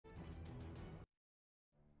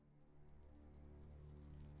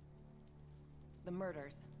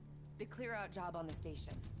murders. The clear-out job on the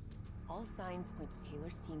station. All signs point to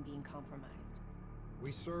Taylor's team being compromised.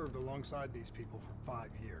 We served alongside these people for 5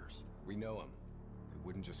 years. We know them. They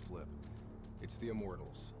wouldn't just flip. It's the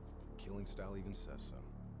Immortals. Killing style even says so.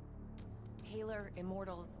 Taylor,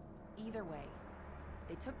 Immortals, either way.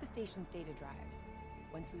 They took the station's data drives.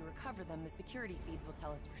 Once we recover them, the security feeds will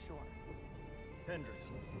tell us for sure. Hendricks,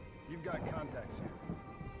 you've got contacts here.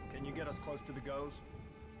 Can you get us close to the Goes?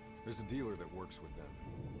 There's a dealer that works with them.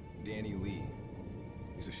 Danny Lee.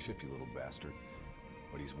 He's a shifty little bastard,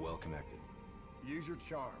 but he's well connected. Use your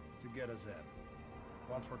charm to get us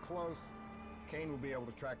in. Once we're close, Kane will be able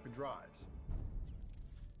to track the drives.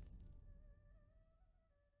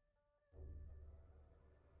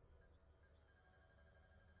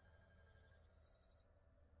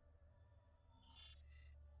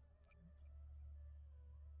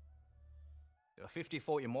 The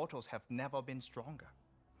 54 Immortals have never been stronger.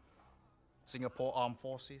 Singapore Armed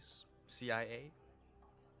Forces, CIA,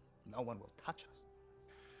 no one will touch us.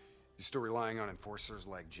 You still relying on enforcers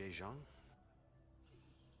like Jay Zhang?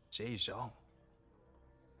 Jay Zhang?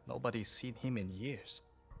 Nobody's seen him in years.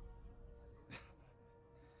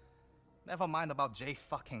 Never mind about Jay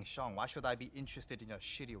fucking Zhang. Why should I be interested in your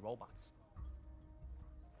shitty robots?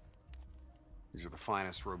 These are the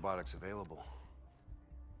finest robotics available.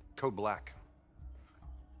 Code Black.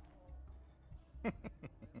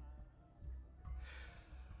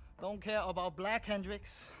 Don't care about black,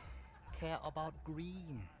 Hendricks. Care about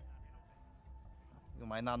green. You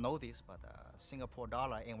might not know this, but Singapore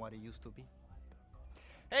dollar ain't what it used to be.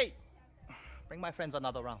 Hey, bring my friends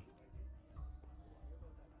another round.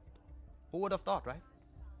 Who would have thought, right?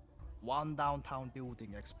 One downtown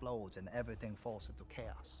building explodes and everything falls into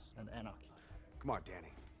chaos and anarchy. Come on,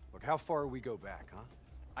 Danny. Look, how far we go back, huh?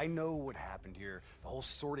 I know what happened here. The whole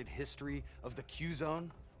sordid history of the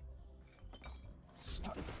Q-Zone.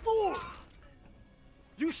 Stupid fool!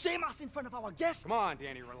 You shame us in front of our guests! Come on,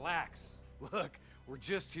 Danny, relax. Look, we're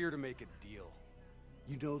just here to make a deal.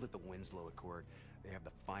 You know that the Winslow Accord, they have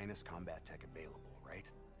the finest combat tech available, right?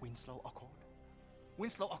 Winslow Accord?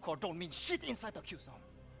 Winslow Accord don't mean shit inside the Q-Zone.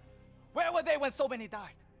 Where were they when so many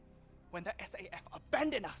died? When the SAF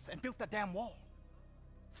abandoned us and built the damn wall?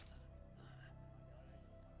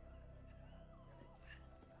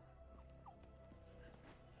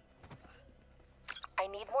 I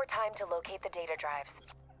need more time to locate the data drives.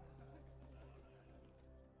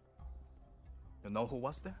 You know who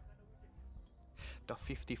was there? The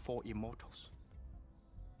 54 Immortals.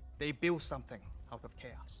 They built something out of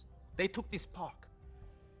chaos. They took this park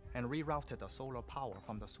and rerouted the solar power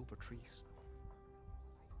from the super trees.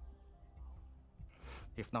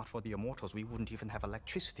 If not for the Immortals, we wouldn't even have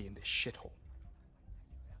electricity in this shithole.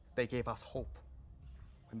 They gave us hope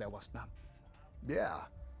when there was none. Yeah.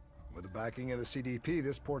 With the backing of the CDP,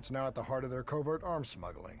 this port's now at the heart of their covert arms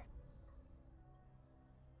smuggling.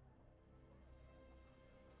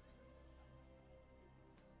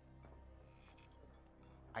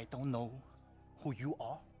 I don't know who you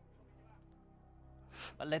are,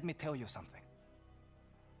 but let me tell you something.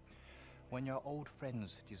 When your old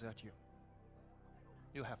friends desert you,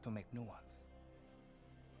 you have to make new ones.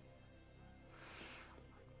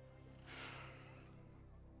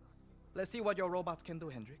 Let's see what your robots can do,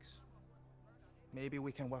 Hendricks. Maybe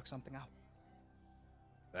we can work something out.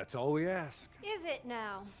 That's all we ask. Is it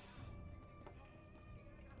now?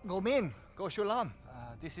 Go Min, go Shulan.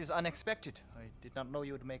 This is unexpected. I did not know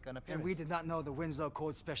you'd make an appearance. And we did not know the Winslow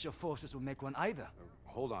Accord Special Forces would make one either.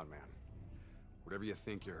 Hold on, man. Whatever you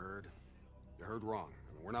think you heard wrong.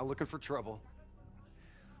 I mean, we're not looking for trouble.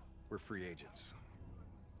 We're free agents.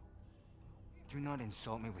 Do not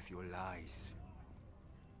insult me with your lies.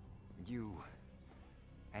 You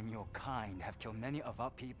and your kind have killed many of our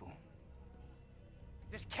people.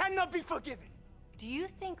 This cannot be forgiven! Do you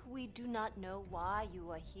think we do not know why you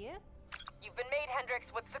are here? You've been made,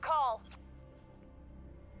 Hendricks. What's the call?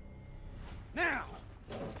 Now!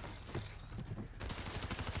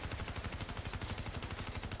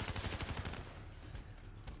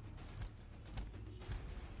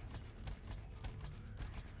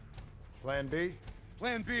 Plan B?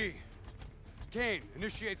 Plan B. Kane,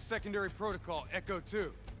 initiate secondary protocol, Echo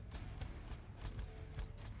 2.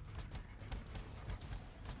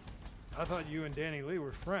 I thought you and Danny Lee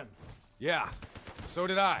were friends. Yeah, so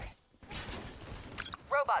did I.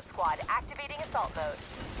 Robot squad, activating assault mode.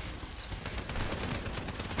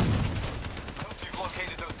 Hope you've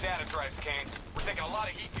located those data drives, Kane. We're taking a lot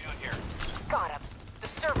of heat down here. Got him. The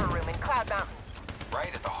server room in Cloud Mountain.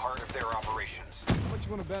 Right at the heart of their operations. How much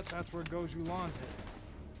you want to bet that's where Goes Yulan's headed?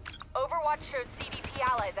 Overwatch shows CDP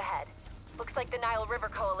allies ahead. Looks like the Nile River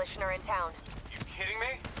Coalition are in town. You kidding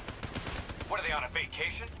me? What, are they on a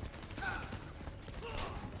vacation?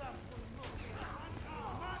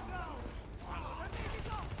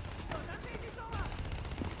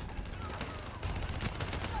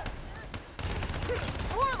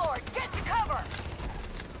 Warlord, get to cover!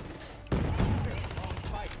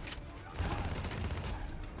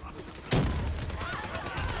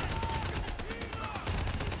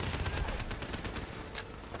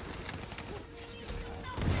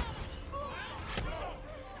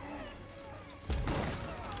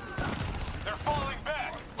 They're falling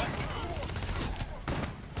back!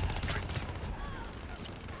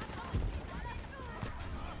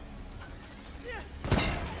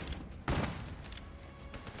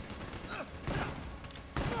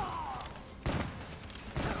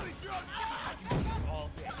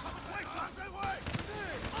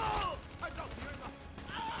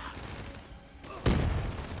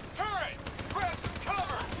 Turret! Grab some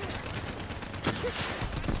cover!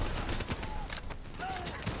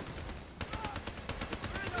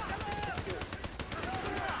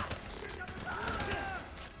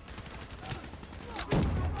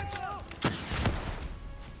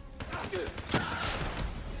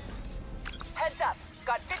 Heads up.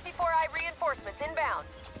 Got 54I reinforcements inbound.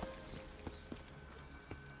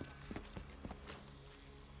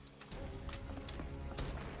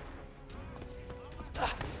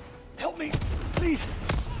 Help me, please.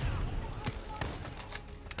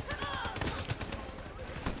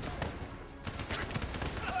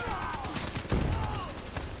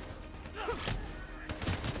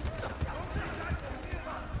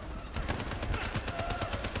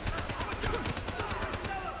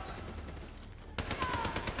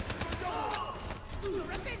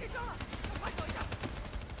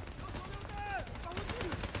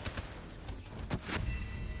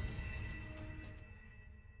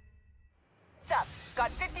 Heads up.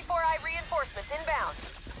 Got 54I reinforcements inbound.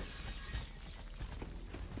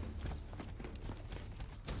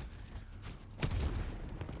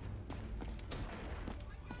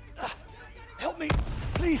 Help me,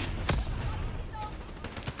 please.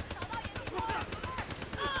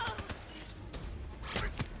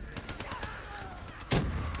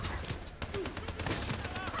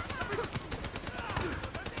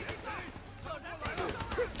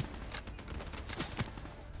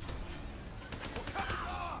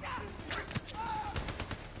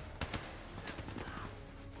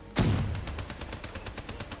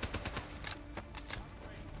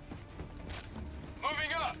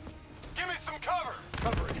 Moving up! Give me some cover!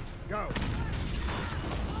 Cover it. Go.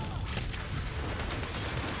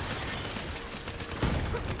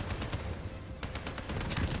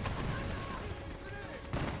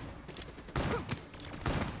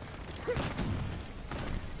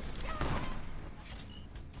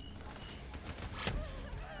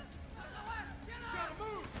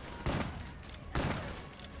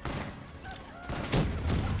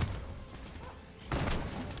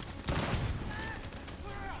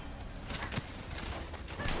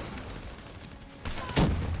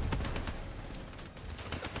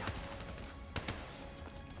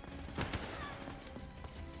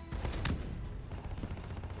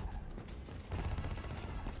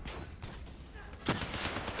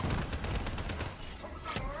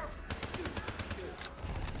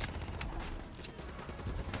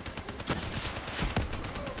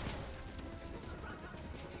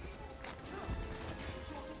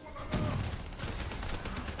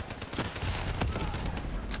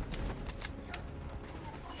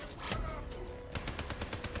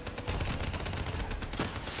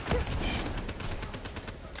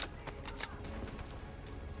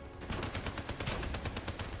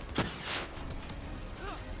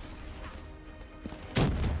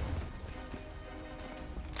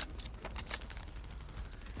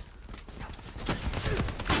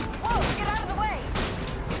 Whoa, get out of the way!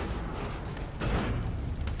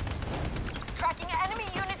 Tracking enemy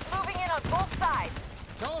units moving in on both sides.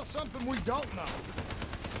 Tell us something we don't know.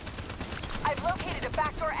 I've located a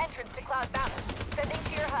backdoor entrance to Cloud Mountain. Sending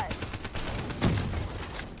to your HUD.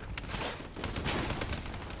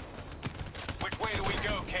 Which way do we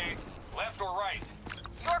go, Kate? Left or right?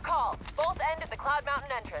 Your call. Both end at the Cloud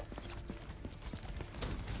Mountain entrance.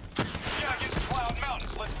 Yeah, get to Cloud Mountain.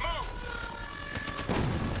 Let's move!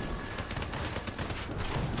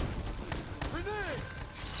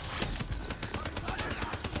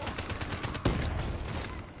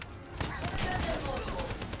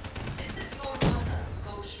 This is your mother,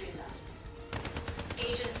 Bo3.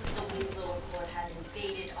 Agents of the Winslow Accord have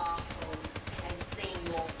invaded our home and slain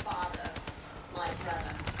your father, my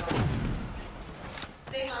brother, Bo.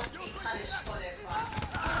 They must be punished for their crime.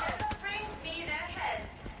 Whoever brings me their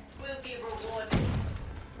heads will be rewarded.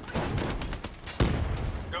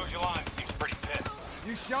 Julan seems pretty pissed.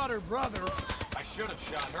 You shot her brother. I should have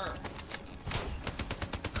shot her.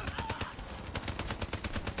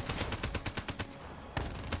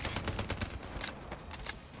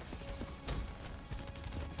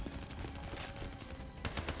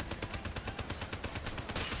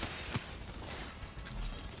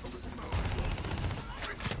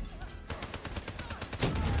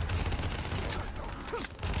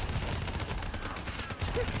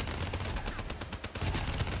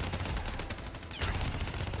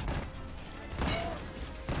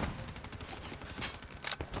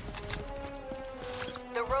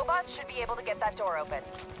 The robots should be able to get that door open.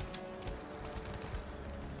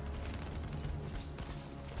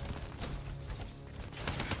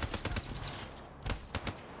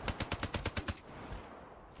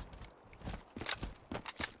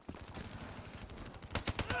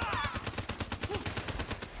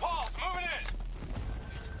 Paul's moving in!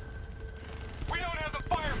 We don't have the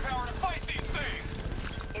firepower to fight these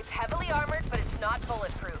things! It's heavily armored, but it's not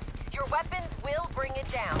bulletproof. Your weapons will bring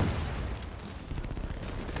it down.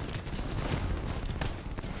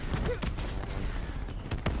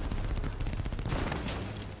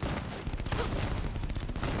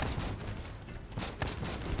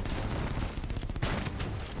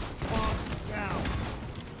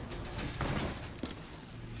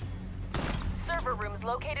 Server rooms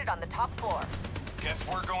located on the top floor. Guess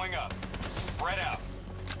we're going up. Spread out.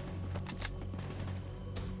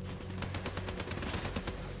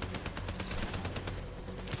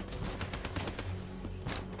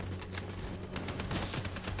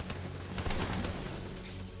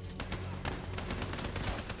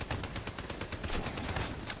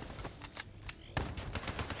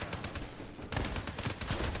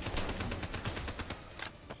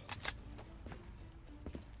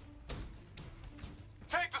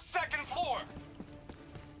 Take the second floor!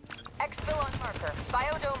 Exfil on marker.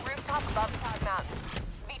 Biodome rooftop above Cloud Mountain.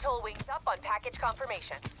 VTOL wings up on package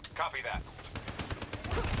confirmation. Copy that.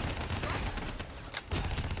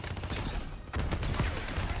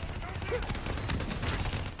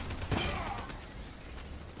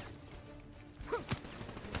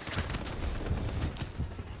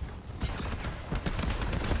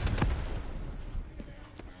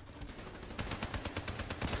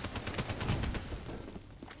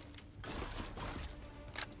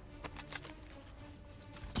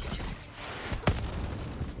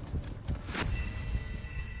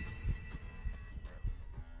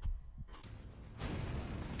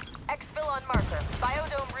 Exfil on marker.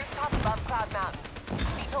 Biodome rooftop above Cloud Mountain.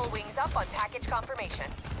 VTOL wings up on package confirmation.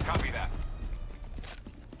 Copy that.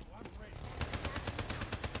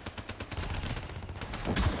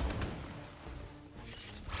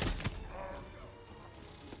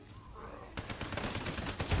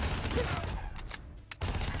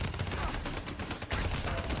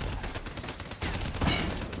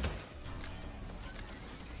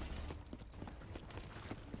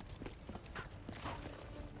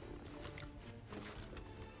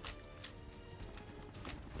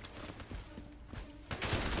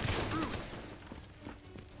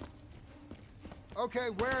 Okay,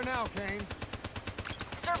 where now, Kane?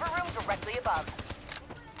 Server room directly above.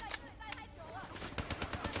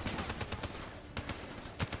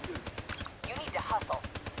 You need to hustle.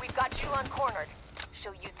 We've got Julan cornered.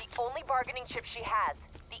 She'll use the only bargaining chip she has.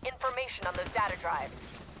 The information on those data drives.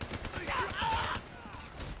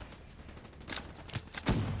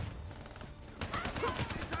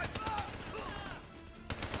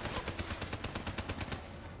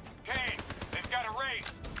 Kane, they've got a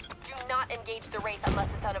race! Do not engage the Wraith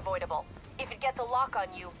unless it's unavoidable. If it gets a lock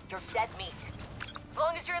on you, you're dead meat. As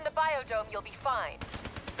long as you're in the biodome, you'll be fine.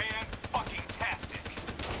 Fan-fucking-tastic!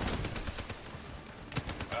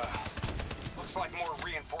 Looks like more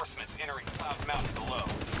reinforcements entering Cloud Mountain below.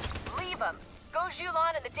 Leave them. Go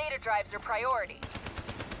Julan and the data drives are priority.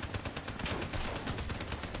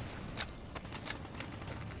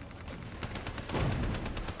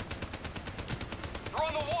 They're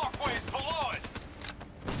on the walkways below us!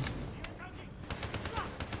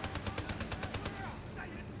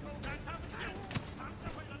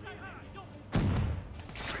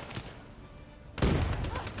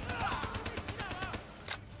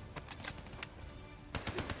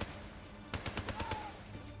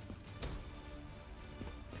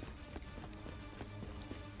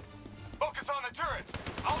 Focus on the turrets!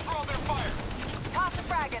 I'll draw their fire! Toss a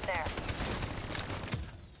frag in there.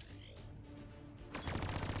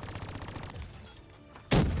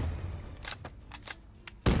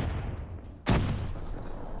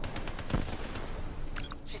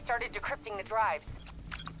 She started decrypting the drives.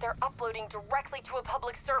 They're uploading directly to a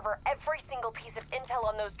public server. Every single piece of intel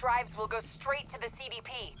on those drives will go straight to the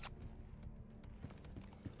CDP.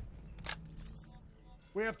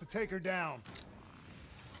 We have to take her down.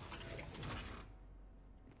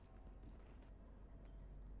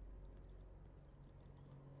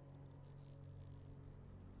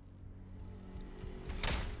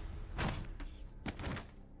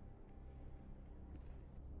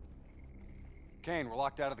 Kane, we're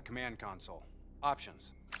locked out of the command console.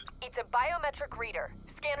 Options. It's a biometric reader.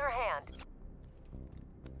 Scan her hand.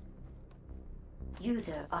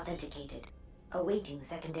 User authenticated. Awaiting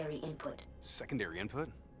secondary input. Secondary input?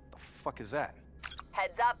 The fuck is that?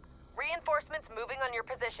 Heads up. Reinforcements moving on your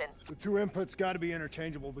position. The two inputs gotta be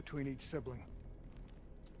interchangeable between each sibling.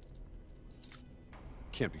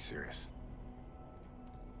 Can't be serious.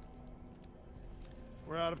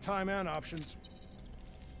 We're out of time and options.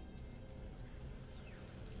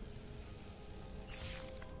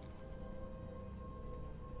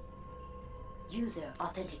 User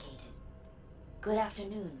authenticated. Good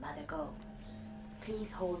afternoon, Mother Go. Please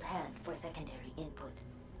hold hand for secondary input.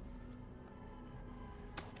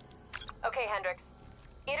 Okay, Hendricks.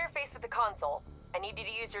 Interface with the console. I need you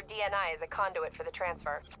to use your DNI as a conduit for the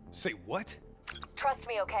transfer. Say what? Trust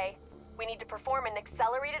me, okay? We need to perform an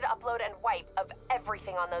accelerated upload and wipe of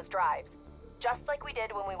everything on those drives. Just like we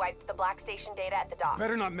did when we wiped the Black Station data at the dock.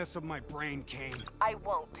 Better not mess up my brain, Kane. I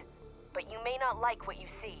won't. But you may not like what you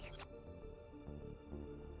see.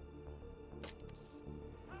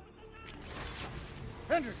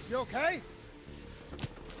 Hendricks, you okay?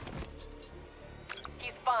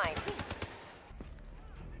 He's fine.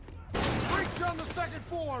 Breach on the second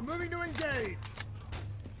floor, moving to engage.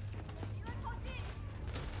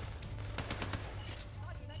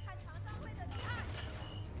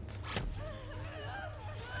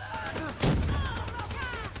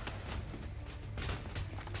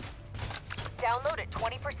 Download at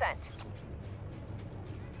 20%.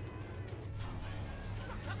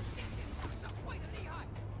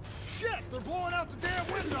 Shit! They're blowing out the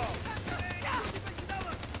damn window!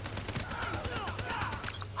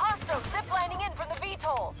 Hostile zip lining in from the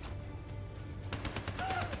VTOL.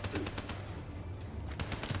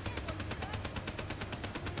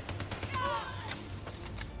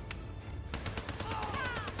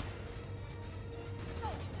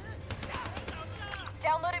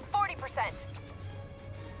 Download at 40%.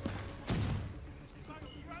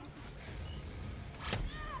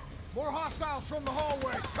 More hostiles from the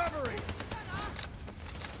hallway, covering!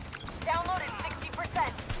 Download at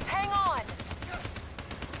 60%. Hang on!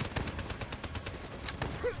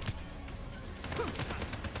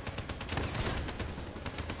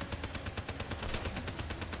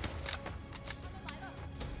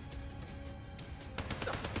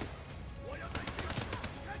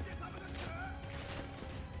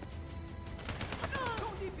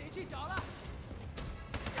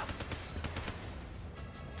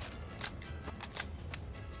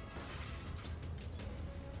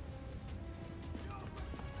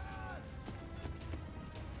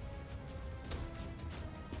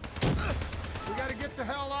 We gotta get the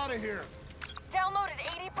hell out of here! Download at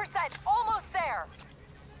 80%. Almost there.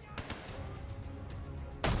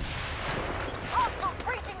 Hostiles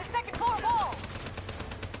breaching the second floor wall.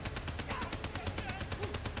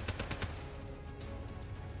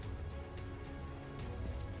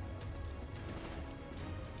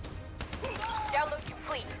 Download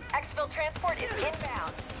complete. Exfil transport is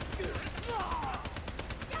inbound.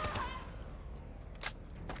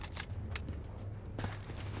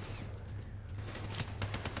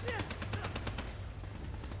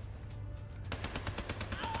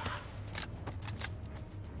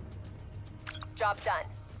 Job done.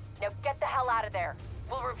 Now get the hell out of there.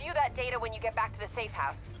 We'll review that data when you get back to the safe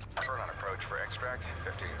house. Burn on approach for extract.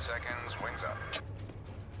 15 seconds. Wings up.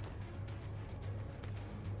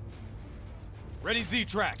 Ready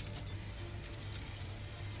Z-Tracks.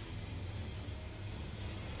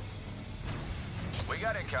 We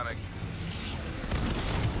got incoming.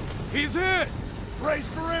 He's hit! Brace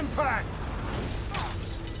for impact!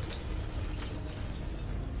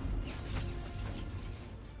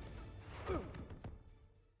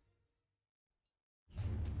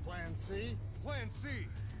 Plan C? Plan C.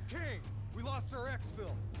 King, we lost our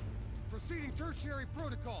exfil. Proceeding tertiary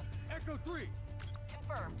protocol. Echo 3.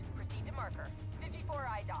 Confirmed. Proceed to marker. 54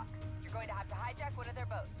 IDOC. You're going to have to hijack one of their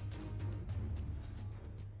boats.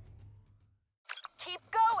 Keep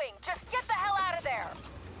going! Just get the hell out of there!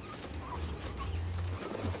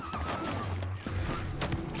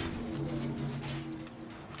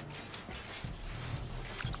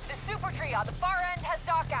 The super tree on the far end has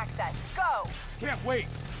dock access. Go! Can't wait.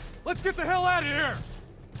 Let's get the hell out of here!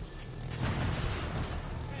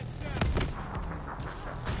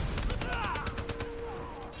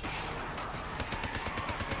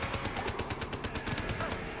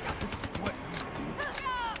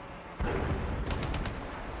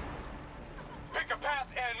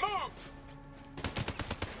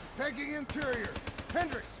 Tagging interior.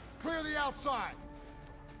 Hendricks, clear the outside.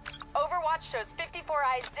 Overwatch shows 54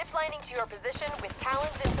 eyes ziplining to your position with talons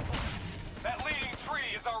in support. That leading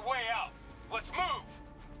tree is our way out. Let's move!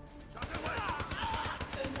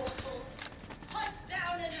 Immortals, hunt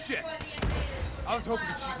down and Shit. destroy the invaders who I was hoping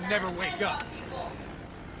defile she'd our never land wake and up. our people.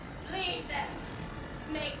 Lead them.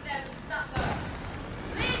 Make them suffer.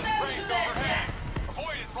 Lead them Race to their overhead. death.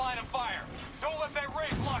 Avoid its line of fire. Don't let that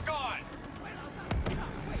race lock on.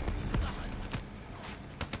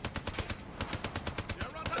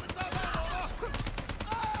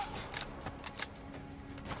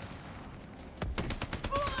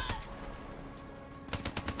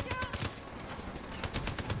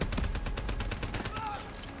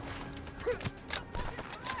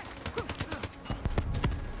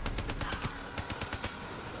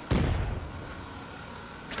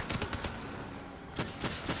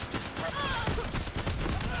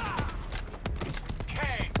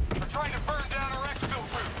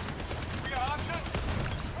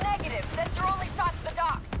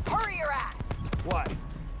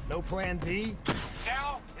 Plan D?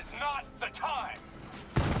 Now is not the time!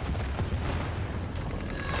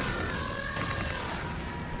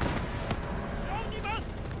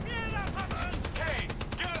 Kane,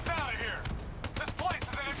 get us out of here! This place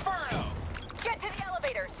is an inferno! Get to the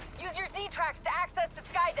elevators! Use your Z-tracks to access the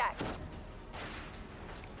sky deck!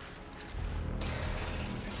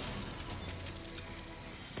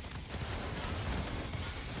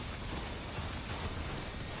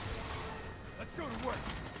 Let's go to work!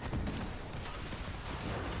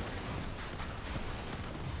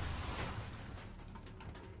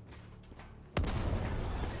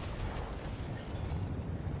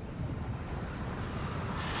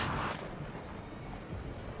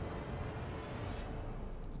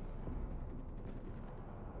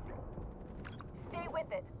 Stay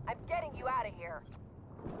with it. I'm getting you out of here.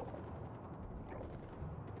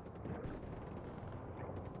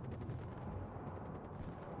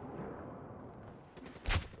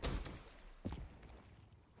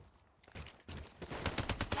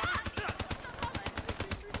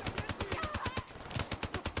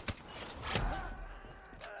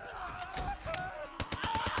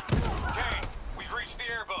 Kane, we've reached the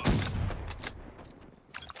airboats.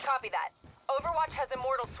 Copy that. Overwatch has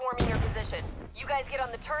Immortals swarming your position. You guys get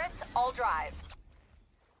on the turrets, I'll drive.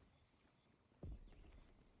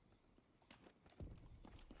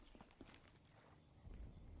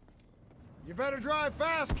 You better drive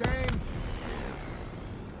fast, Kane.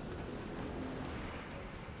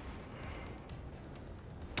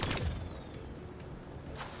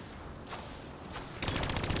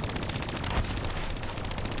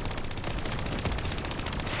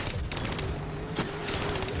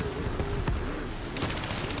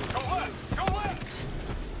 Go left! Go left!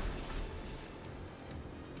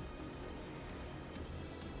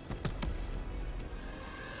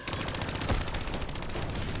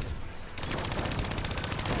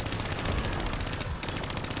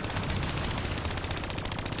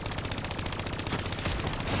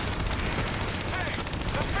 Hey!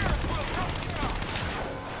 The Ferris wheel comes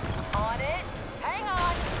down! On it. Hang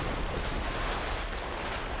on.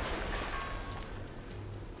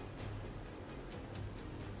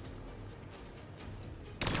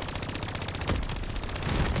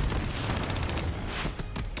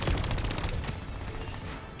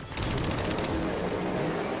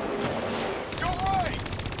 Go right!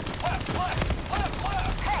 Left, left, left,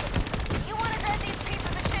 left! Hey, you want to drive these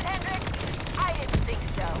pieces of shit, Hendricks? I didn't think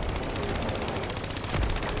so.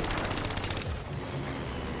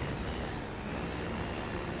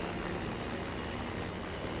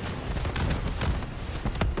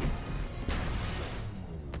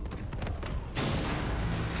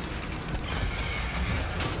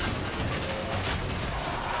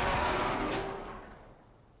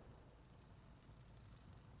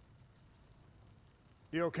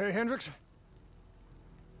 You okay, Hendricks?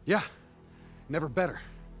 Yeah, never better.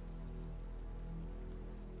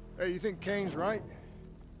 Hey, you think Kane's right?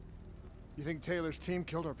 You think Taylor's team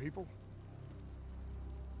killed our people?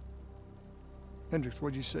 Hendricks,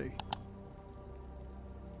 what'd you see?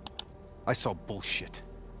 I saw bullshit.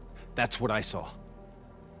 That's what I saw.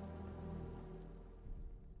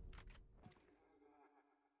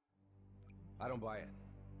 I don't buy it.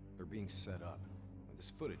 They're being set up.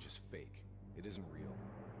 This footage is fake. It isn't real.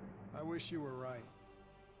 I wish you were right.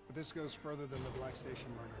 But this goes further than the Black Station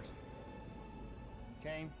murders.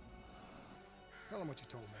 Kane, tell him what you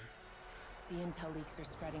told me. The intel leaks are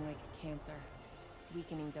spreading like a cancer,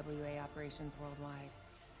 weakening WA operations worldwide.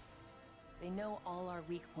 They know all our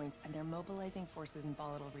weak points, and they're mobilizing forces in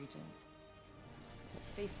volatile regions.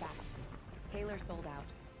 Face facts. Taylor sold out.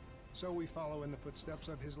 So we follow in the footsteps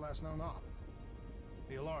of his last known op.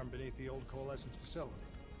 The alarm beneath the old Coalescence facility.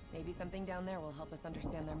 Maybe something down there will help us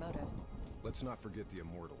understand their motives. Let's not forget the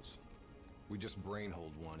Immortals. We just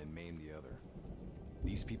brainhold one and maim the other.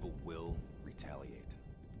 These people will retaliate.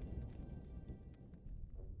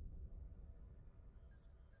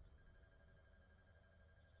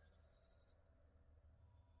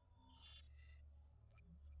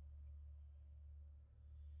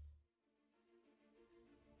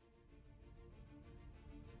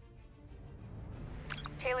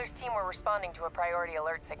 Taylor's team were responding to a priority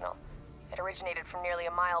alert signal. It originated from nearly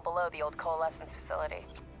a mile below the old Coalescence facility.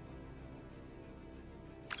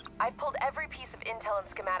 I've pulled every piece of intel and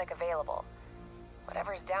schematic available.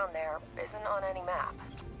 Whatever's down there isn't on any map.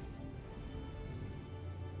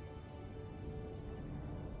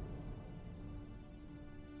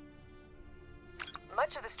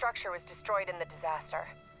 Much of the structure was destroyed in the disaster.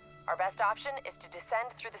 Our best option is to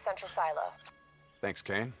descend through the central silo. Thanks,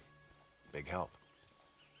 Kane. Big help.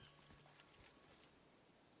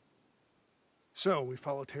 So, we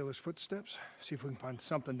follow Taylor's footsteps, see if we can find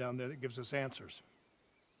something down there that gives us answers.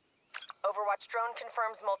 Overwatch drone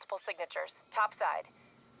confirms multiple signatures. Topside.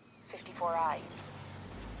 54I.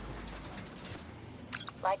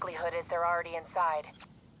 Likelihood is they're already inside.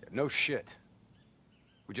 No shit.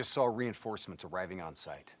 We just saw reinforcements arriving on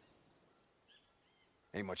site.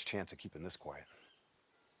 Ain't much chance of keeping this quiet.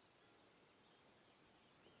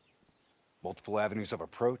 Multiple avenues of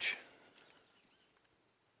approach.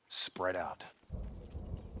 Spread out.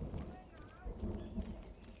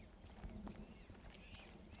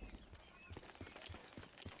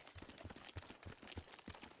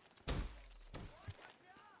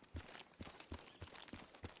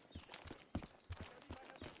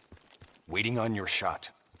 Waiting on your shot.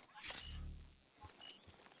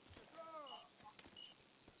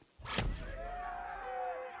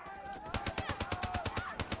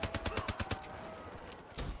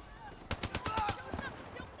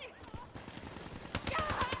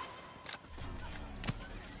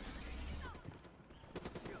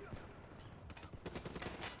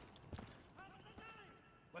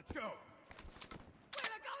 Let's go.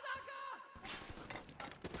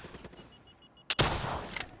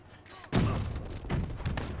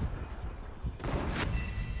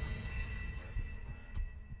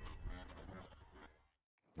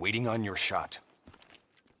 Waiting on your shot.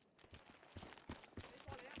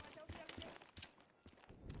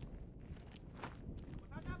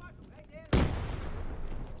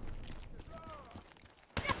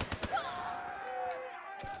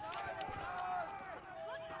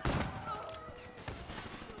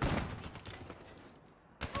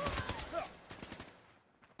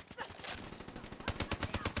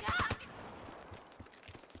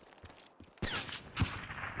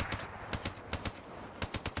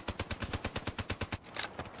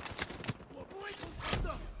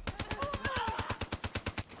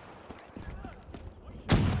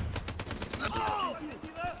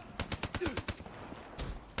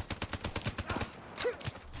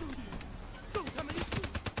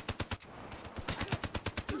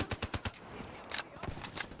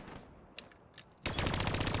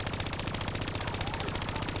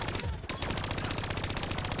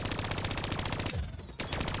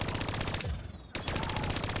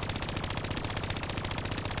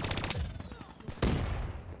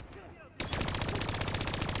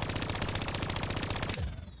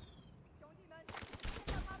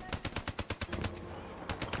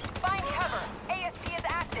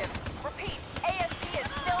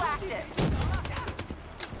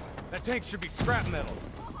 That tank should be scrap metal.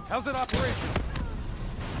 How's it operational?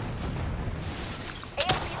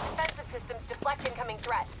 ASP's defensive systems deflect incoming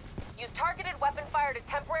threats. Use targeted weapon fire to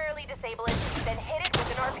temporarily disable it, then hit it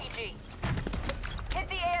with an RPG. Hit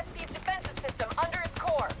the ASP's defensive system under its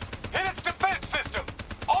core. Hit its defense system!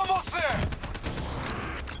 Almost there!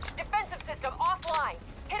 Defensive system offline.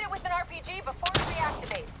 Hit it with an RPG before it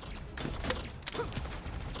reactivates.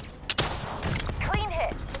 Clean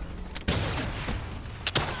hit.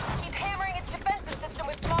 Keep hammering its defensive system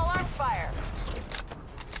with small arms fire.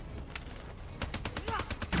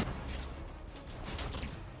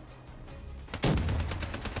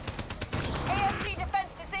 ASP defense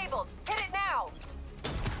disabled. Hit it now.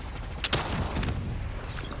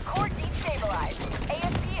 Core destabilized.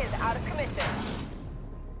 ASP is out of commission.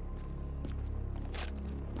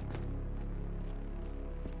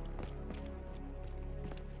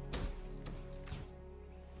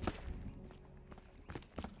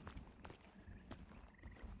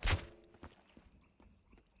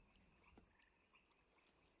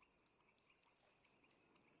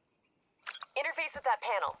 Interface with that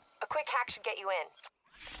panel. A quick hack should get you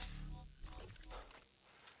in.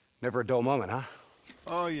 Never a dull moment, huh?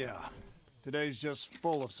 Oh yeah. Today's just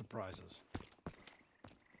full of surprises.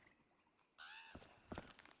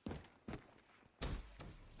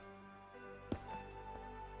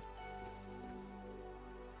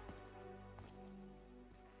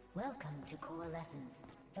 Welcome to Coalescence,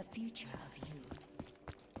 the future of you.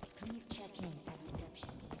 Please check in at reception.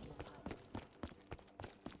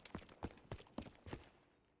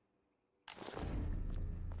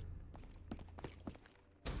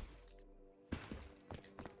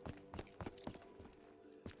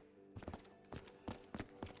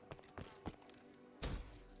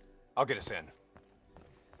 I'll get us in.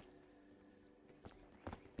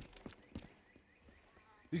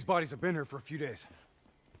 These bodies have been here for a few days.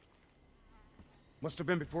 Must have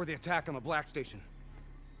been before the attack on the Black Station.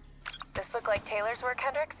 This look like Taylor's work,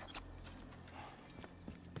 Hendricks?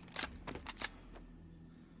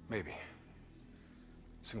 Maybe.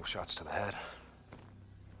 Single shots to the head.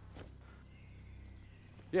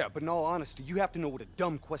 Yeah, but in all honesty, you have to know what a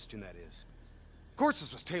dumb question that is. Of course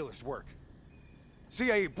this was Taylor's work.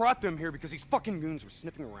 CIA brought them here because these fucking goons were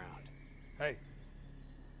sniffing around. Hey.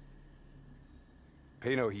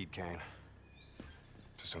 Pay no heed, Kane.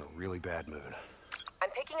 Just in a really bad mood. I'm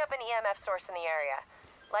picking up an EMF source in the area.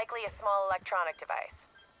 Likely a small electronic device.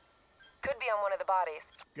 Could be on one of the bodies.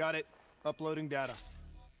 Got it. Uploading data.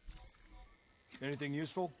 Anything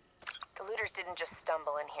useful? The looters didn't just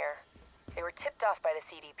stumble in here. They were tipped off by the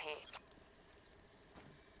CDP.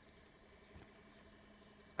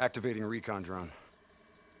 Activating recon drone.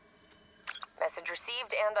 Message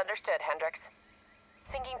received and understood, Hendricks.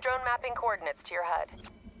 Syncing drone mapping coordinates to your HUD.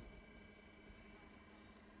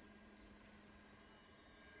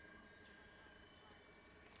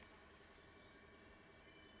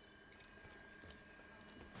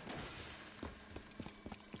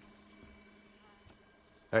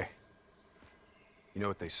 Hey. You know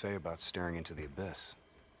what they say about staring into the abyss?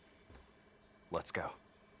 Let's go.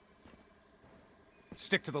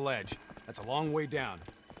 Stick to the ledge. That's a long way down.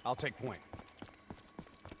 I'll take point.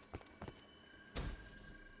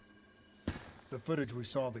 The footage we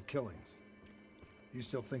saw of the killings. You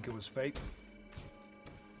still think it was fake?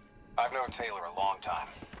 I've known Taylor a long time.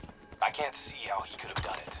 I can't see how he could have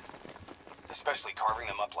done it. Especially carving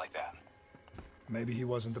them up like that. Maybe he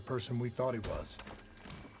wasn't the person we thought he was.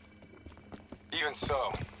 Even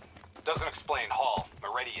so, doesn't explain Hall,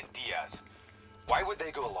 Moretti, and Diaz. Why would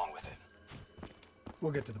they go along with it?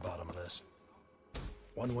 We'll get to the bottom of this.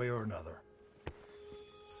 One way or another.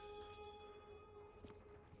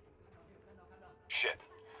 Shit.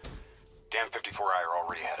 Damn 54I are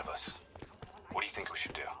already ahead of us. What do you think we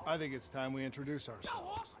should do? I think it's time we introduce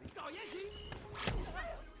ourselves.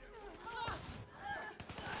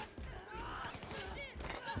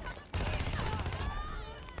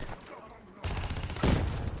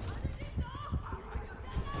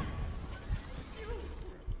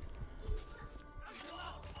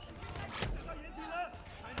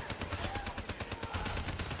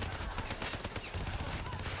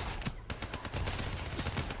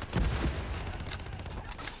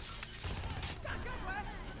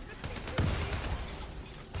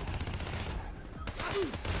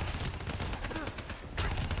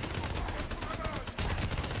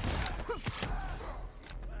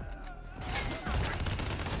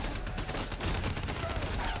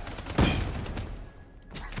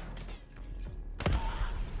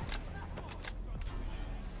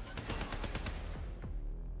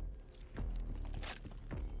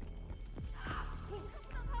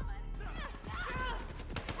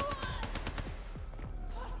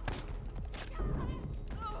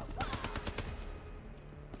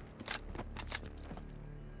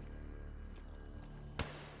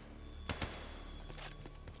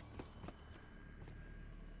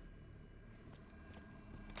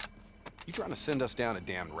 You trying to send us down a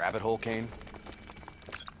damn rabbit hole, Kane?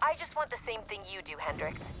 I just want the same thing you do,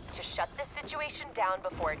 Hendricks. To shut this situation down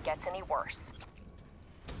before it gets any worse.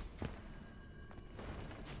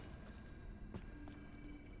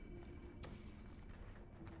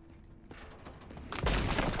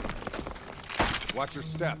 Watch your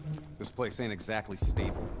step. This place ain't exactly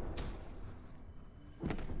stable.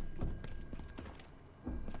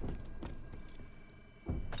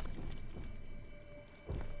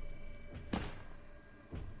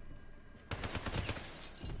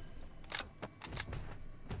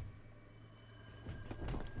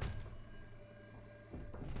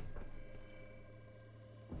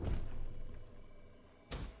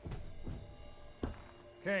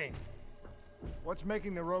 Kane, what's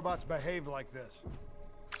making the robots behave like this?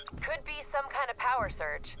 Could be some kind of power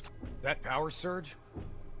surge. That power surge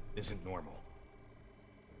isn't normal.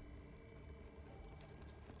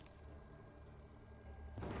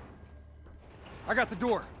 I got the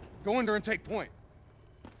door. Go under and take point.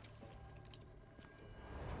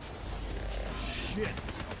 Shit.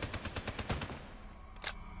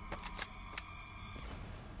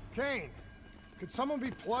 Kane, could someone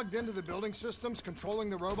be plugged into the building systems controlling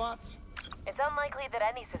the robots? It's unlikely that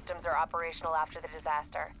any systems are operational after the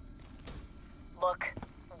disaster. Look,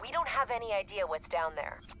 we don't have any idea what's down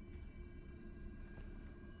there.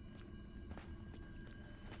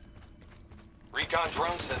 Recon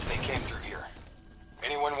drone says they came through here.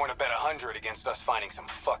 Anyone want to bet 100 against us finding some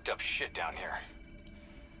fucked up shit down here?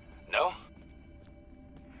 No?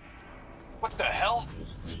 What the hell?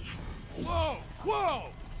 Whoa! Whoa!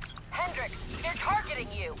 Hendricks, they're targeting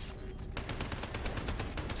you!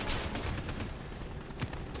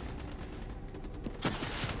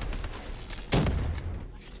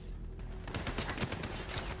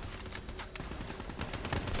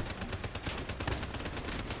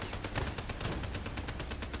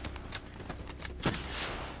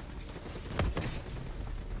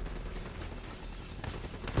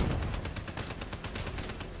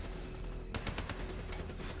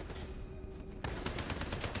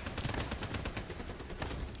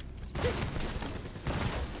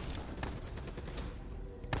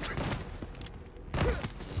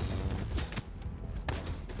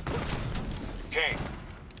 Kane,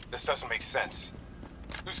 this doesn't make sense.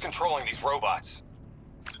 Who's controlling these robots?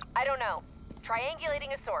 I don't know.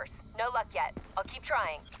 Triangulating a source. No luck yet. I'll keep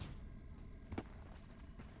trying.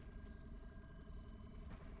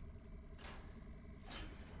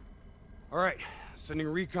 All right, sending a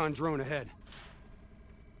recon drone ahead.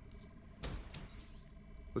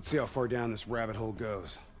 Let's see how far down this rabbit hole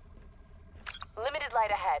goes. Limited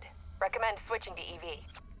light ahead. Recommend switching to EV.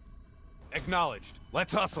 Acknowledged.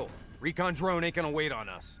 Let's hustle. Recon drone ain't gonna wait on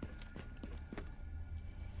us.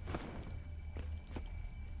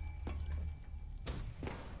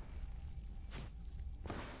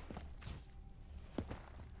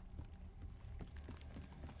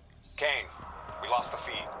 Kane, we lost the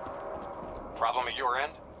feed. Problem at your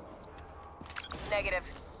end? Negative.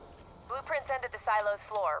 Blueprints end at the silo's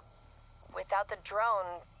floor. Without the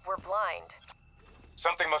drone, we're blind.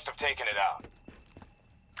 Something must have taken it out.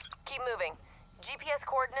 Keep moving. GPS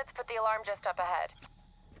coordinates put the alarm just up ahead.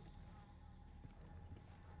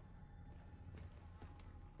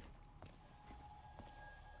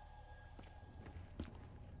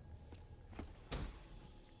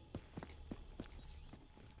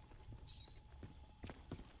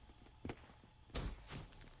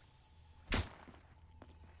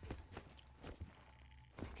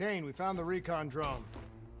 Kane, we found the recon drone.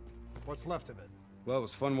 What's left of it? Well, it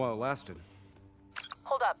was fun while it lasted.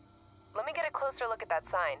 Hold up. Let me get a closer look at that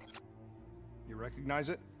sign. You recognize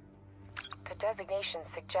it? The designation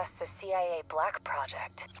suggests a CIA black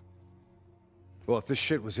project. Well, if this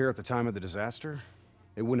shit was here at the time of the disaster,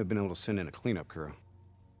 they wouldn't have been able to send in a cleanup crew.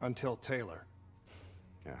 Until Taylor.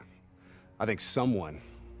 Yeah. I think someone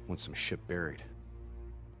wants some shit buried.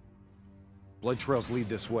 Blood trails lead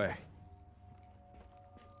this way.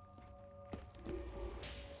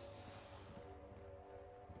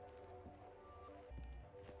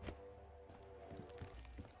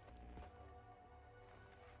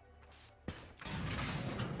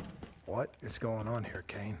 What is going on here,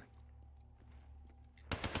 Kane?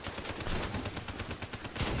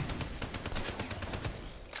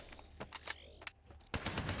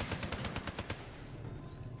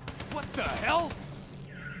 What the hell?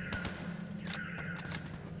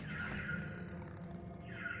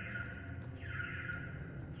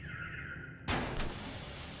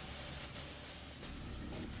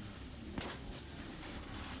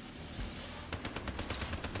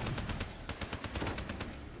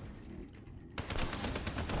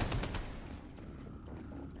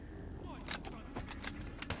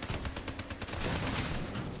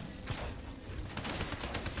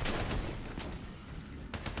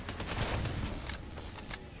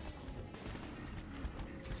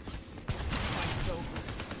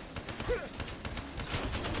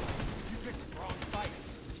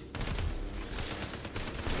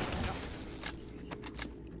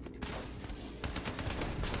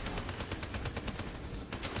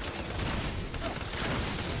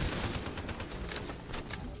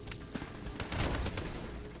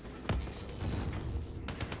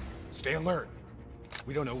 Stay alert.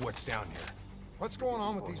 We don't know what's down here. What's going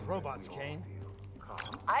on with these robots, Kane?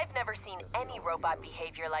 I've never seen any robot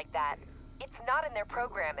behavior like that. It's not in their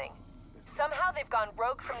programming. Somehow they've gone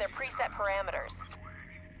rogue from their preset parameters.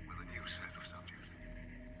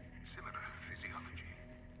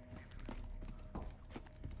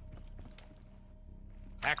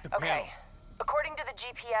 Hack the Okay. panel. According to the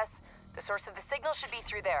GPS, the source of the signal should be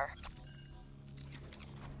through there.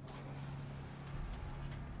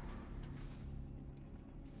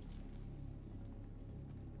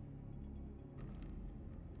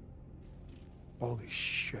 Holy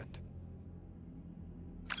shit.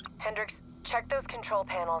 Hendricks, check those control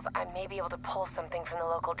panels. I may be able to pull something from the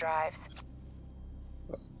local drives.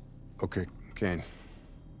 Okay, Kane.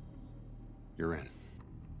 You're in.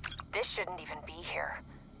 This shouldn't even be here.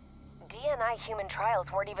 DNI human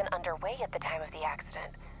trials weren't even underway at the time of the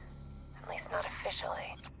accident. At least not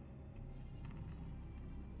officially.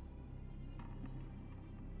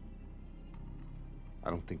 I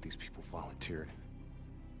don't think these people volunteered.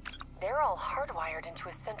 They're all hardwired into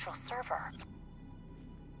a central server.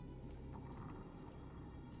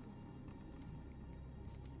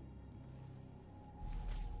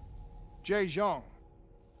 Jay Zhang.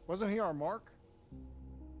 Wasn't he our mark?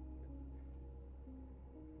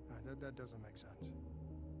 That doesn't make sense.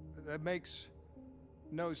 That makes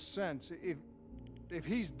no sense. If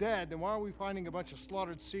he's dead, then why are we finding a bunch of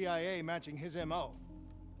slaughtered CIA matching his MO?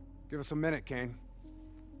 Give us a minute, Kane.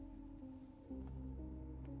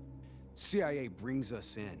 CIA brings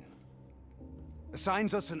us in,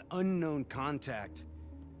 assigns us an unknown contact,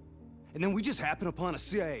 and then we just happen upon a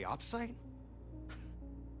CIA ops site?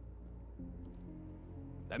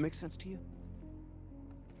 That makes sense to you?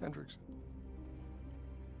 Hendricks,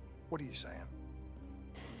 what are you saying?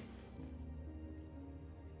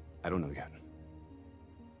 I don't know yet.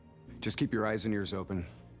 Just keep your eyes and ears open,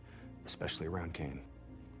 especially around Kane.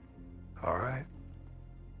 All right.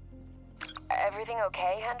 Everything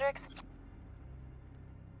okay, Hendricks?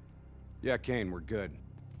 Yeah, Kane, we're good.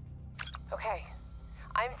 Okay.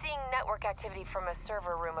 I'm seeing network activity from a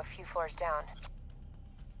server room a few floors down.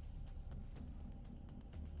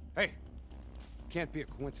 Hey, can't be a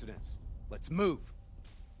coincidence. Let's move.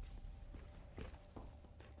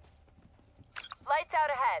 Lights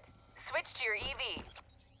out ahead. Switch to your EV.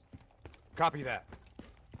 Copy that.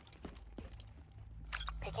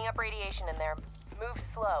 Picking up radiation in there. Move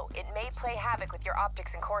slow. It may play havoc with your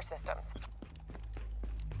optics and core systems.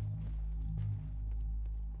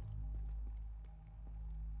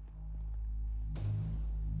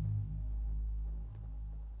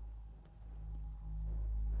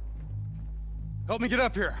 Help me get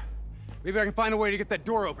up here. Maybe I can find a way to get that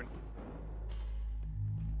door open.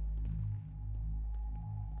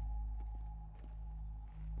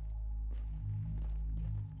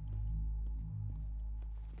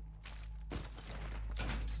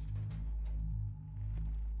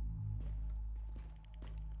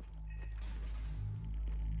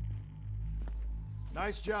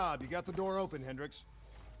 Nice job. You got the door open, Hendricks.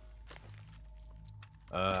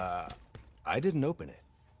 I didn't open it.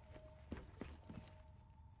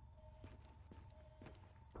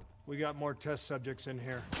 We got more test subjects in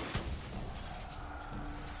here.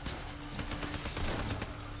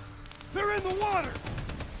 They're in the water!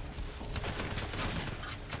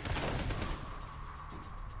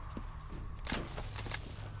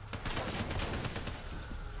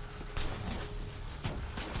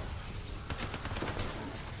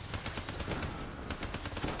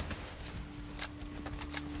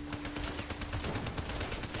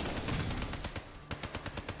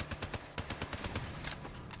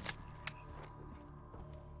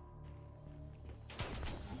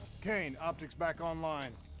 Kane, optics back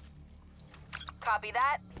online. Copy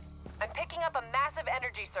that. I'm picking up a massive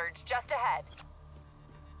energy surge just ahead.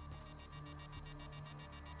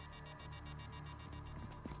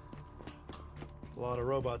 A lot of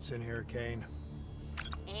robots in here, Kane.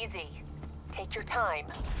 Easy. Take your time.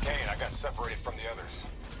 Kane, I got separated from the others.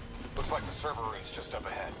 Looks like the server room's just up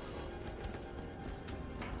ahead.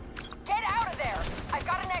 Get out of there! I've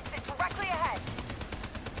got an exit directly ahead.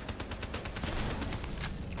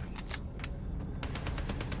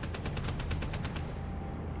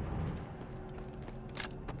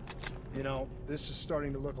 You know, this is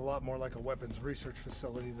starting to look a lot more like a weapons research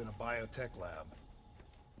facility than a biotech lab.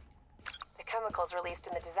 The chemicals released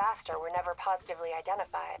in the disaster were never positively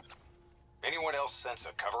identified. Anyone else sense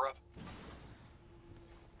a cover-up?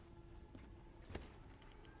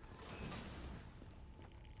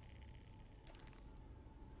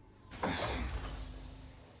 Listen.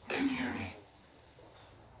 Can you hear me?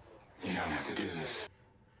 You don't have to do this.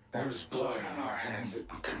 There is blood on our hands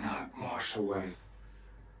that we cannot wash away.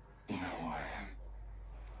 You know who I am.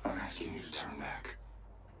 I'm asking you to turn back.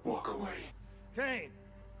 Walk away. Kane,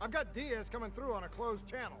 I've got Diaz coming through on a closed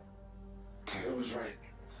channel. Taylor was right.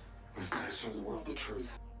 We've got to show the world the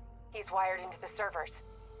truth. He's wired into the servers.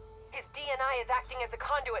 His DNI is acting as a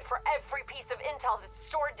conduit for every piece of intel that's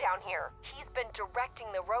stored down here. He's been directing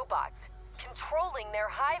the robots, controlling their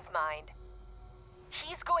hive mind.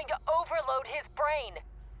 He's going to overload his brain.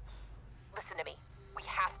 Listen to me. We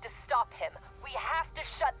have to stop him. We have to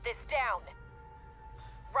shut this down.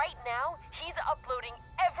 Right now, he's uploading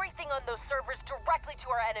everything on those servers directly to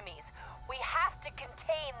our enemies. We have to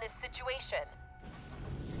contain this situation.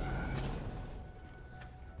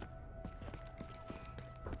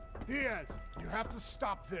 Diaz, you have to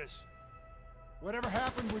stop this. Whatever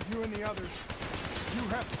happened with you and the others, you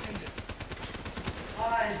have to end it.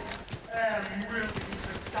 I am willing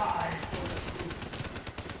to die for the truth.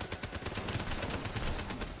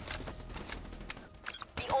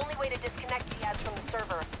 The only way to disconnect Diaz from the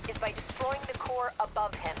server is by destroying the core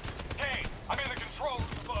above him. Hey, I'm in the control room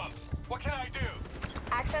above. What can I do?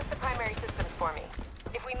 Access the primary systems for me.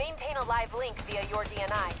 If we maintain a live link via your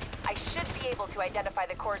DNI, I should be able to identify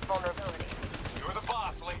the core's vulnerabilities. You're the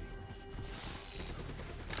boss, Lee.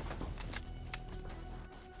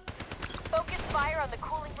 Focus fire on the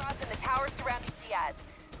cooling rods and the towers surrounding Diaz.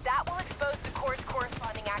 That will expose the core's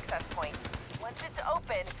corresponding access point. Once it's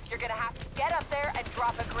open, you're gonna have to get up there and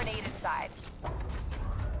drop a grenade inside.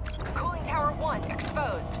 Cooling tower 1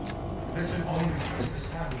 exposed. Listen only to the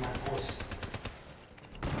sound of my voice.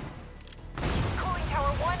 Cooling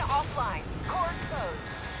tower 1 offline. Core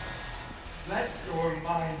exposed. Let your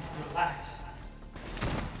mind relax.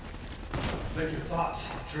 Let your thoughts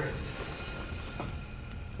drift.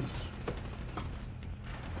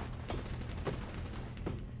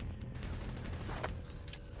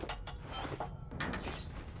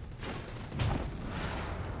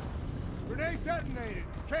 Grenade detonated.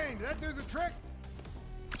 Kane, did that do the trick?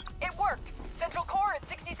 It worked. Central core at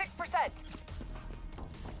 66%.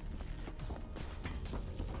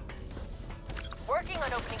 Working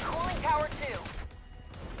on opening cooling tower 2.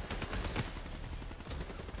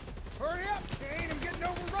 Hurry up, Kane! I'm getting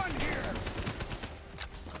overrun here!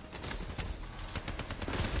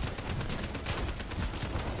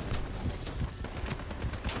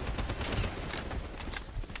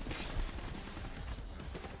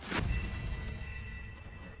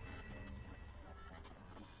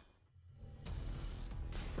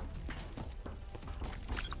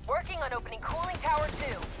 Working on opening cooling tower 2.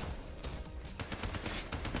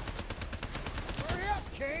 Hurry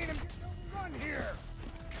up, Kane! I'm getting overrun here!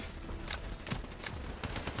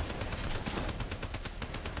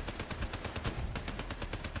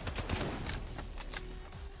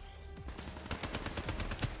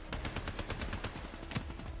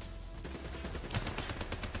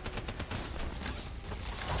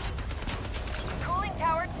 Cooling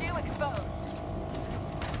tower 2 exposed.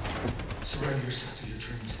 Surrender yourself to your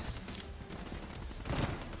dreams.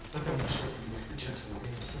 Let them show you like the gentle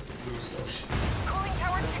waves of the bluest ocean. Cooling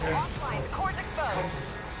tower 2 offline. The core's exposed.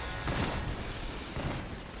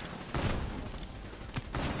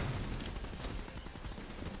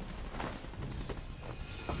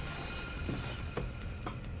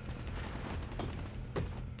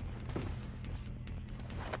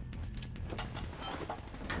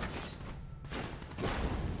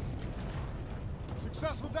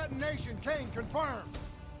 Successful detonation. Kane, confirmed.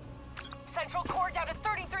 Central core down to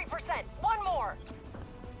 33%. One more.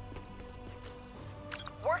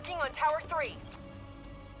 Working on tower 3.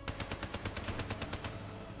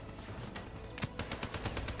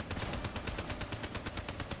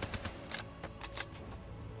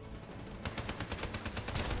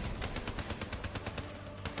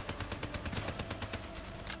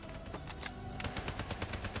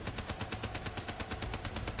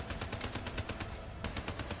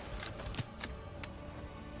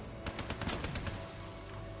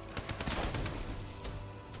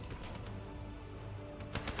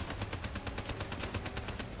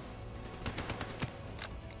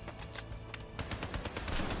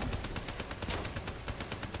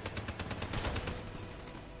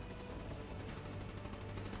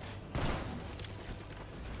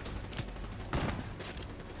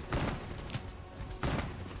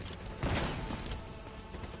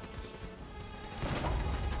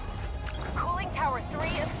 Cooling tower 3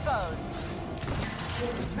 exposed.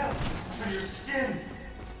 You'll melt through your skin.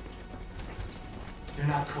 You're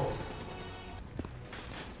not cold.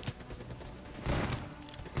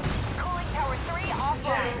 Cooling tower 3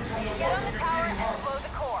 offline. Get on the tower and blow the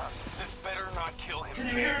core. This better not kill him. Can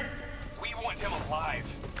you hear? We want him alive.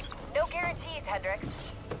 No guarantees, Hendricks.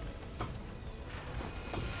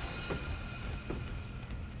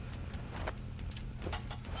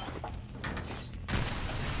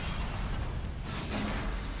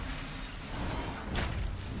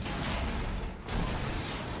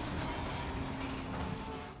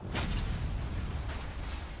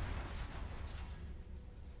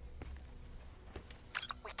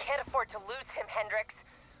 We can't afford to lose him, Hendricks.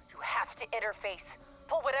 You have to interface.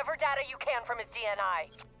 Pull whatever data you can from his DNI.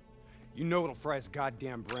 You know it'll fry his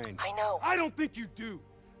goddamn brain. I know. I don't think you do.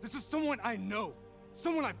 This is someone I know.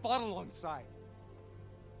 Someone I fought alongside.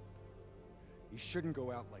 You shouldn't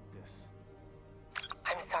go out like this.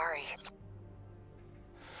 I'm sorry.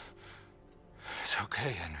 It's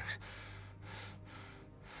okay, Hendrix.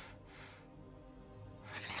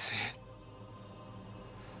 I can see it.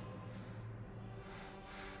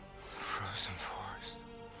 The frozen forest.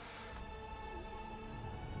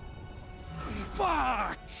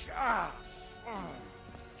 Fuck!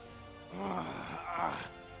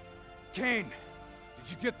 Kane,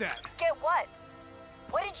 did you get that? Get what?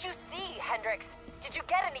 What did you see, Hendrix? Did you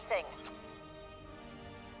get anything?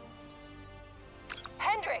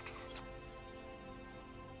 Hendrix!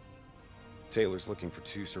 Taylor's looking for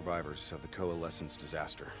 2 survivors of the Coalescence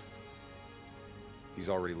disaster. He's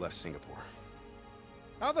already left Singapore.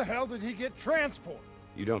 How the hell did he get transport?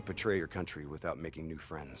 You don't betray your country without making new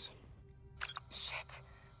friends. Shit.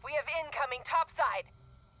 We have incoming topside!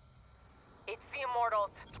 It's the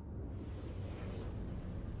Immortals.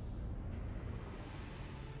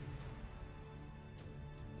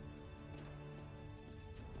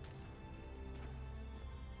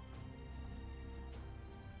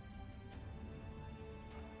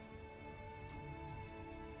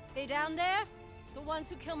 They down there? The ones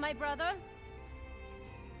who killed my brother?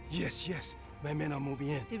 Yes, yes. My men are moving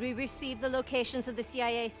in. Did we receive the locations of the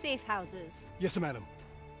CIA safe houses? Yes, madam.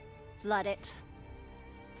 Flood it.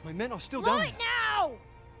 My men are still down Right now!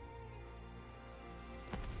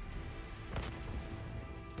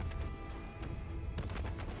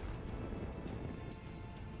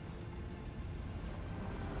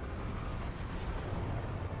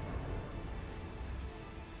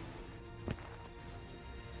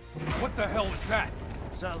 What the hell was that?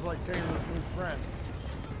 Sounds like Taylor's new friends.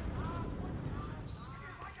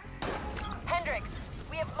 Hendrix,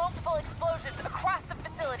 we have multiple explosions across the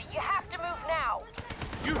facility. You have to move now.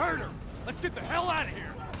 You heard her! Let's get the hell out of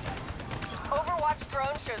here! Overwatch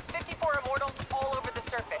drone shows 54 Immortals all over the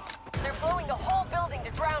surface. They're blowing the whole building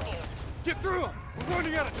to drown you. Get through them! We're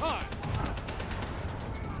running out of time!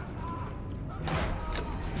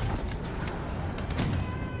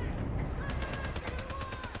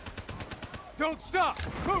 Don't stop!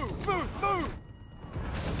 Move! Move! Move!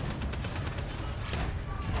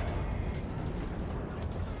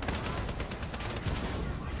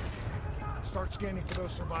 Start scanning for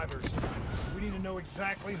those survivors. We need to know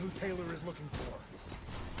exactly who Taylor is looking for.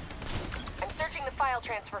 I'm searching the file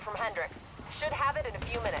transfer from Hendrix. Should have it in a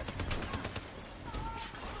few minutes.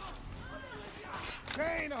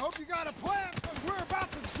 Kane, I hope you got a plan, because we're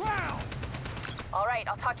about to drown! All right,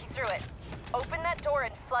 I'll talk you through it. Open that door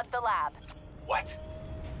and flood the lab. What?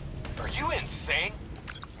 Are you insane?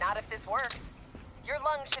 Not if this works. Your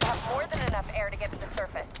lungs should have more than enough air to get to the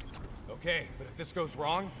surface. Okay, but if this goes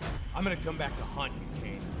wrong, I'm gonna come back to haunt you,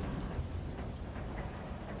 Kane.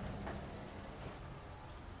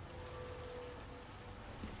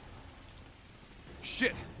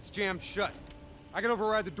 Shit, it's jammed shut. I can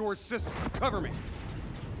override the door's system. Cover me.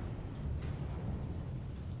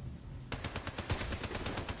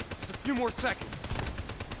 Just a few more seconds.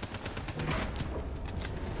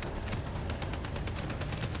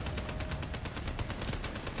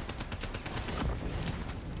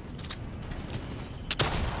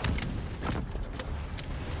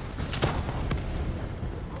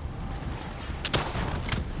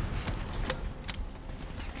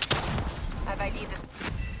 I've ID'd this.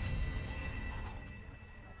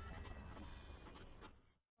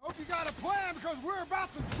 Hope you got a plan, because we're about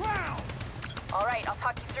to drown! All right, I'll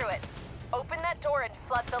talk you through it. Open that door and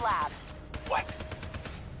flood the lab. What?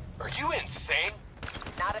 Are you insane?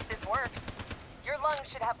 Not if this works. Your lungs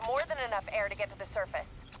should have more than enough air to get to the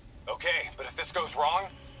surface. Okay, but if this goes wrong,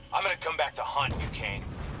 I'm gonna come back to haunt you, Kane.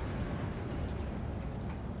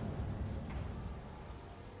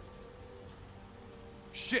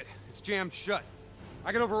 Shit, it's jammed shut.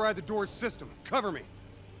 I can override the door's system. Cover me.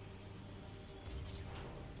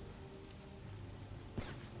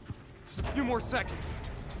 Just a few more seconds.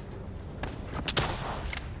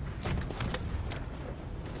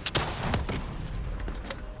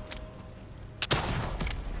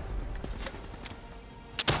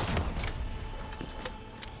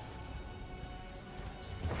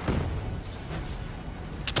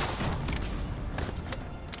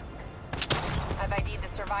 I've ID'd the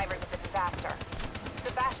survivors of the disaster.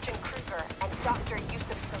 Sebastian Kruger and Dr.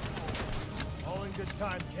 Yusuf Salim. All in good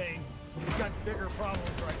time, Kane. We've got bigger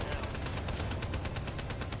problems right now.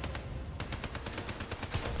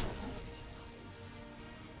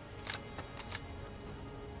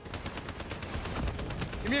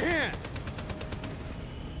 Give me a hand!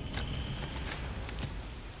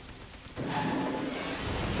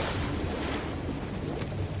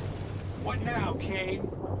 What now, Kane?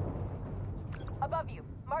 Above you.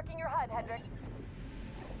 Marking your HUD, Hendrik.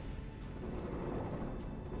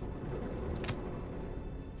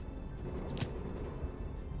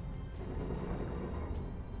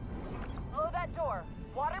 Blow that door.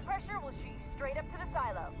 Water pressure will shoot you straight up to the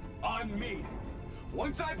silo. On me.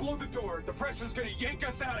 Once I blow the door, the pressure's gonna yank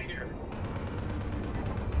us out of here.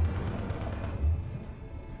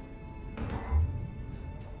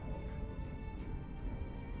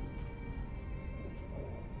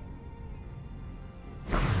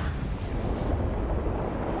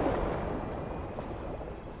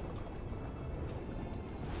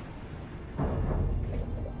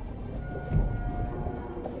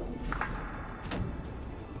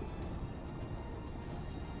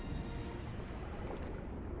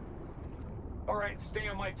 Alright, stay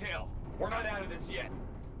on my tail. We're not out of this yet.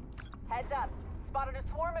 Heads up. Spotted a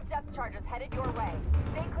swarm of depth charges headed your way.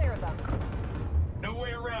 Stay clear of them. No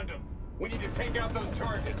way around them. We need to take out those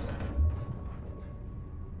charges.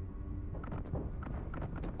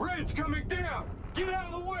 Bridge coming down! Get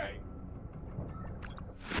out of the way!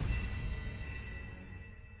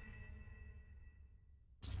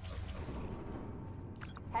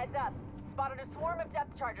 Heads up. Spotted a swarm of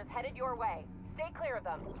depth charges headed your way. Stay clear of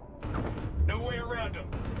them. No way around them.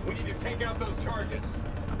 We need to take out those charges.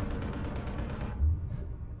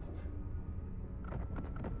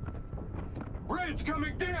 Bridge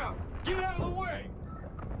coming down! Get out of the way!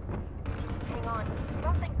 Hang on.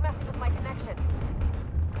 Something's messing with my connection.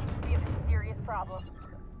 We have a serious problem.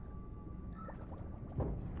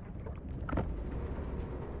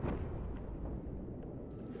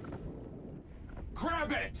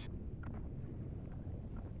 Grab it!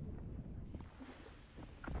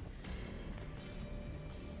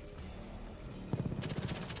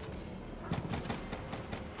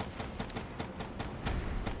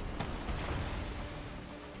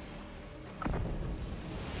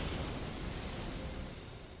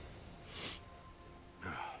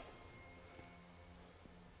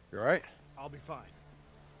 You alright? I'll be fine.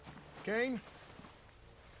 Kane?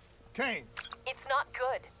 Kane! It's not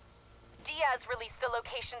good. Diaz released the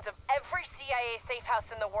locations of every CIA safe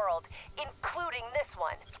house in the world, including this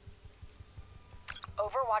one.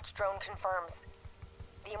 Overwatch drone confirms.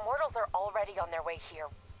 The Immortals are already on their way here.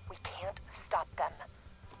 We can't stop them.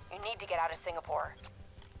 You need to get out of Singapore.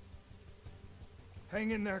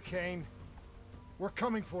 Hang in there, Kane. We're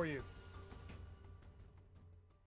coming for you.